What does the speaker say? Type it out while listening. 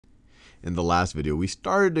in the last video, we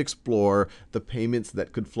started to explore the payments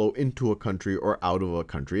that could flow into a country or out of a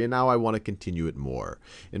country, and now I want to continue it more.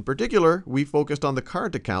 In particular, we focused on the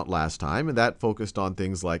current account last time, and that focused on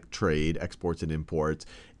things like trade, exports and imports,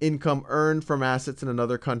 income earned from assets in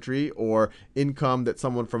another country, or income that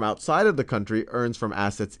someone from outside of the country earns from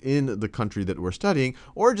assets in the country that we're studying,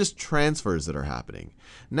 or just transfers that are happening.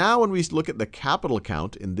 Now, when we look at the capital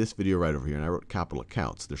account in this video right over here, and I wrote capital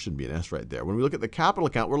accounts, there should be an S right there. When we look at the capital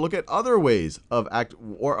account, we're looking at other ways of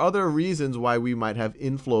or other reasons why we might have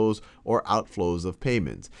inflows or outflows of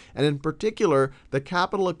payments. And in particular, the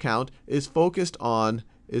capital account is focused on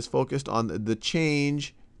the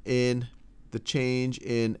change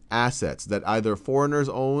in assets that either foreigners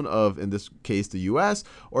own of, in this case, the U.S.,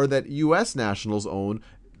 or that U.S. nationals own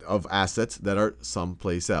of assets that are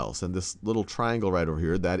someplace else. And this little triangle right over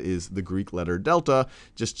here, that is the Greek letter delta,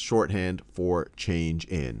 just shorthand for change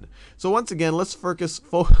in. So once again, let's focus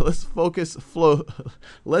first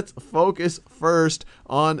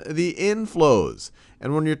on the inflows.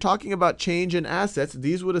 And when you're talking about change in assets,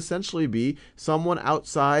 these would essentially be someone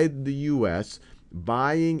outside the U.S.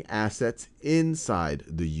 buying assets inside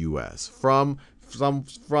the U.S. from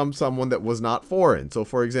someone that was not foreign. So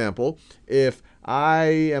for example, if I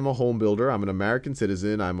am a home builder, I'm an American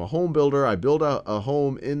citizen, I'm a home builder, I build a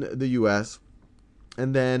home in the U.S.,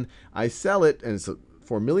 and then I sell it, and it's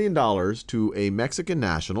for $1 million to a Mexican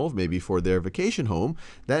national, maybe for their vacation home.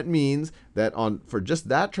 That means that for just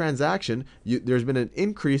that transaction, there's been an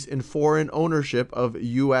increase in foreign ownership of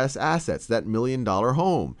U.S. assets, that $1 million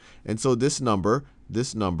home. And so this number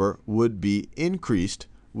would be increased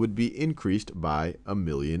by $1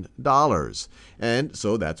 million. And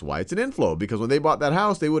so that's why it's an inflow, because when they bought that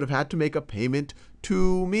house, they would have had to make a payment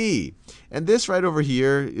to me. And this right over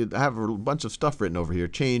here, I have a bunch of stuff written over here,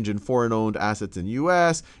 change in foreign-owned assets in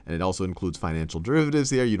U.S., and it also includes financial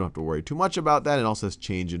derivatives here. You don't have to worry too much about that. It also has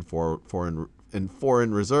change in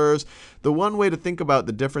foreign reserves. The one way to think about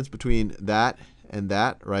the difference between that and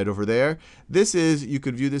that right over there, this is, you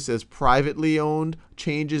could view this as privately owned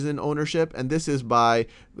changes in ownership, and this is by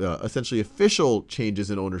essentially official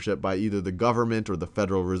changes in ownership by either the government or the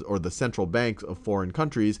federal or the central banks of foreign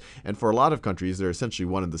countries. And for a lot of countries, they're essentially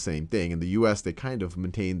one and the same thing. In the U.S., they kind of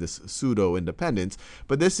maintain this pseudo-independence,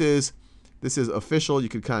 but this is official. You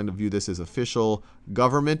could kind of view this as official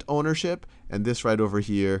government ownership, and this right over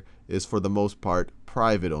here is, for the most part,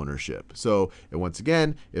 private ownership. So once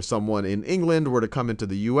again, if someone in England were to come into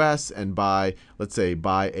the U.S. and buy, let's say,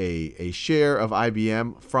 a share of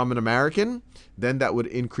IBM from an American, then that would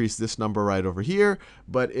increase this number right over here.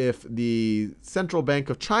 But if the Central Bank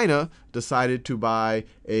of China decided to buy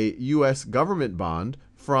a U.S. government bond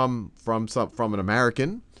from an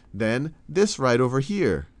American, then this right over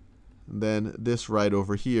here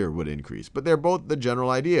would increase. But they're both the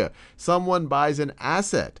general idea. Someone buys an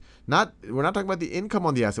asset. We're not talking about the income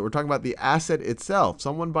on the asset. We're talking about the asset itself.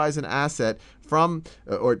 Someone buys an asset from,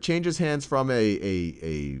 or it changes hands from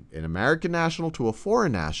an American national to a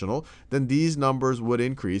foreign national, then these numbers would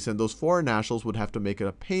increase, and those foreign nationals would have to make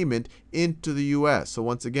a payment into the U.S. So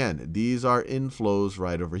once again, these are inflows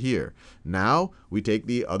right over here. Now we take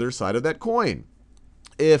the other side of that coin.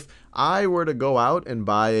 If I were to go out and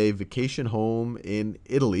buy a vacation home in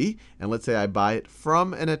Italy, and let's say I buy it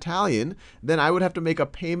from an Italian, then I would have to make a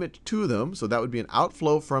payment to them. So that would be an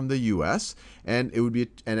outflow from the U.S., and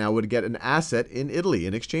I would get an asset in Italy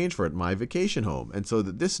in exchange for it, my vacation home. And so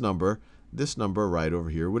that this number right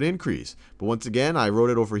over here would increase. But once again, I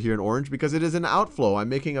wrote it over here in orange because it is an outflow. I'm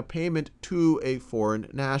making a payment to a foreign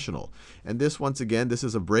national. And this, once again, this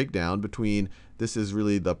is a breakdown between, this is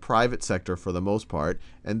really the private sector for the most part,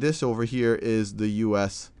 and this over here is the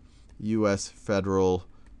U.S. Federal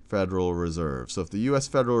Reserve. So if the U.S.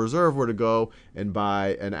 Federal Reserve were to go and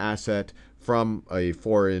buy an asset from a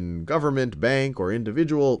foreign government, bank, or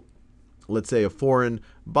individual, let's say a foreign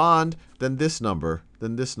bond, then this number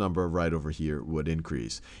right over here would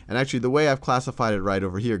increase. And actually, the way I've classified it right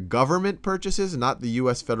over here, government purchases, not the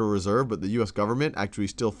U.S. Federal Reserve, but the U.S. government actually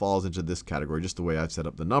still falls into this category, just the way I've set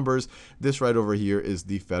up the numbers. This right over here is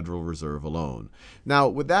the Federal Reserve alone. Now,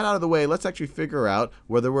 with that out of the way, let's actually figure out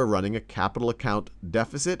whether we're running a capital account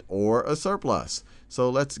deficit or a surplus. So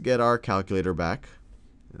let's get our calculator back.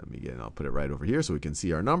 I'll put it right over here so we can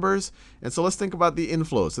see our numbers. And so let's think about the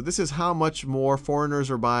inflows. So this is how much more foreigners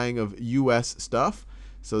are buying of U.S. stuff.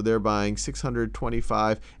 So they're buying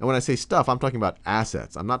 625. And when I say stuff, I'm talking about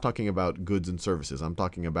assets. I'm not talking about goods and services. I'm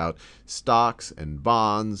talking about stocks and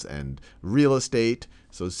bonds and real estate.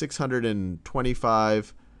 So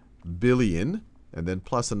 625 billion and then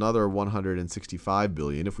plus another 165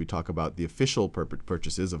 billion if we talk about the official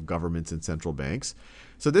purchases of governments and central banks.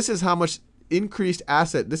 So this is how much increased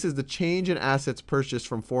asset, this is the change in assets purchased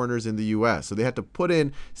from foreigners in the US. So they had to put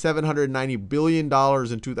in $790 billion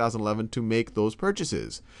in 2011 to make those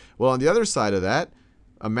purchases. Well, on the other side of that,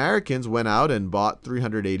 Americans went out and bought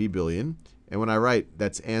 380 billion. And when I write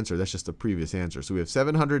that's answer, that's just the previous answer. So we have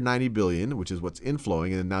 790 billion, which is what's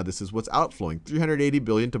inflowing, and now this is what's outflowing. 380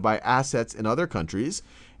 billion to buy assets in other countries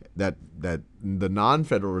that the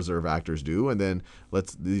non-Federal Reserve actors do, and then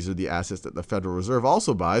these are the assets that the Federal Reserve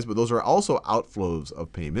also buys, but those are also outflows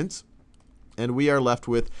of payments. And we are left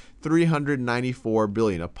with 394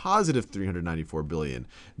 billion, a positive 394 billion.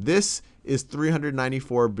 This is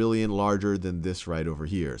 394 billion larger than this right over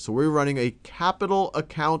here. So we're running a capital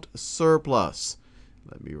account surplus.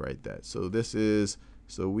 Let me write that. So this is,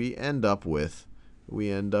 so we end up with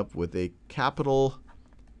a capital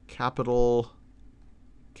account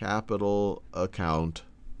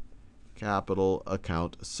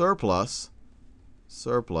surplus,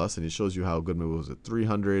 and it shows you how good it was at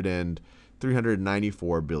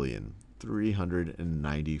 394 billion.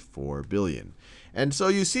 394 billion. And so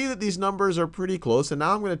you see that these numbers are pretty close. And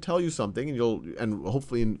now I'm going to tell you something, and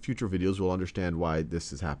hopefully in future videos we'll understand why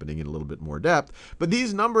this is happening in a little bit more depth. But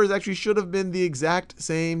these numbers actually should have been the exact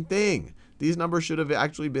same thing. These numbers should have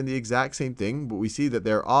actually been the exact same thing, but we see that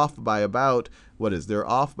they're off by about, they're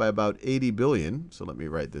off by about 80 billion. So let me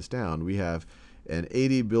write this down. We have an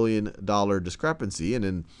 $80 billion discrepancy. And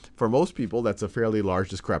then for most people, that's a fairly large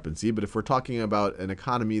discrepancy. But if we're talking about an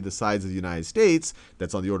economy the size of the United States,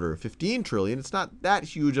 that's on the order of 15 trillion, it's not that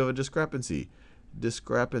huge of a discrepancy.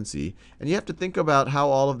 And you have to think about how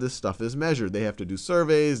all of this stuff is measured. They have to do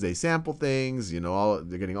surveys, they sample things,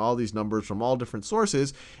 they're getting all these numbers from all different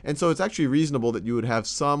sources. And so it's actually reasonable that you would have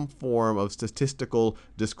some form of statistical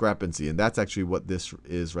discrepancy. And that's actually what this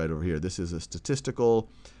is right over here. This is a statistical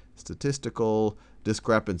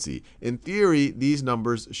discrepancy. In theory, these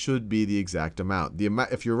numbers should be the exact amount.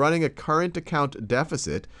 If you're running a current account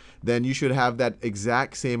deficit, then you should have that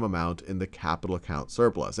exact same amount in the capital account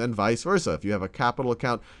surplus, and vice versa. If you have a capital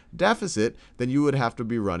account deficit, then you would have to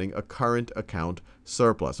be running a current account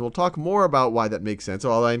surplus. And we'll talk more about why that makes sense.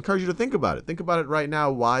 So I encourage you to think about it. Think about it right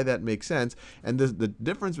now, why that makes sense. And the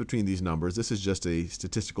difference between these numbers, this is just a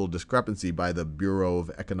statistical discrepancy by the Bureau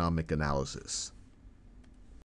of Economic Analysis.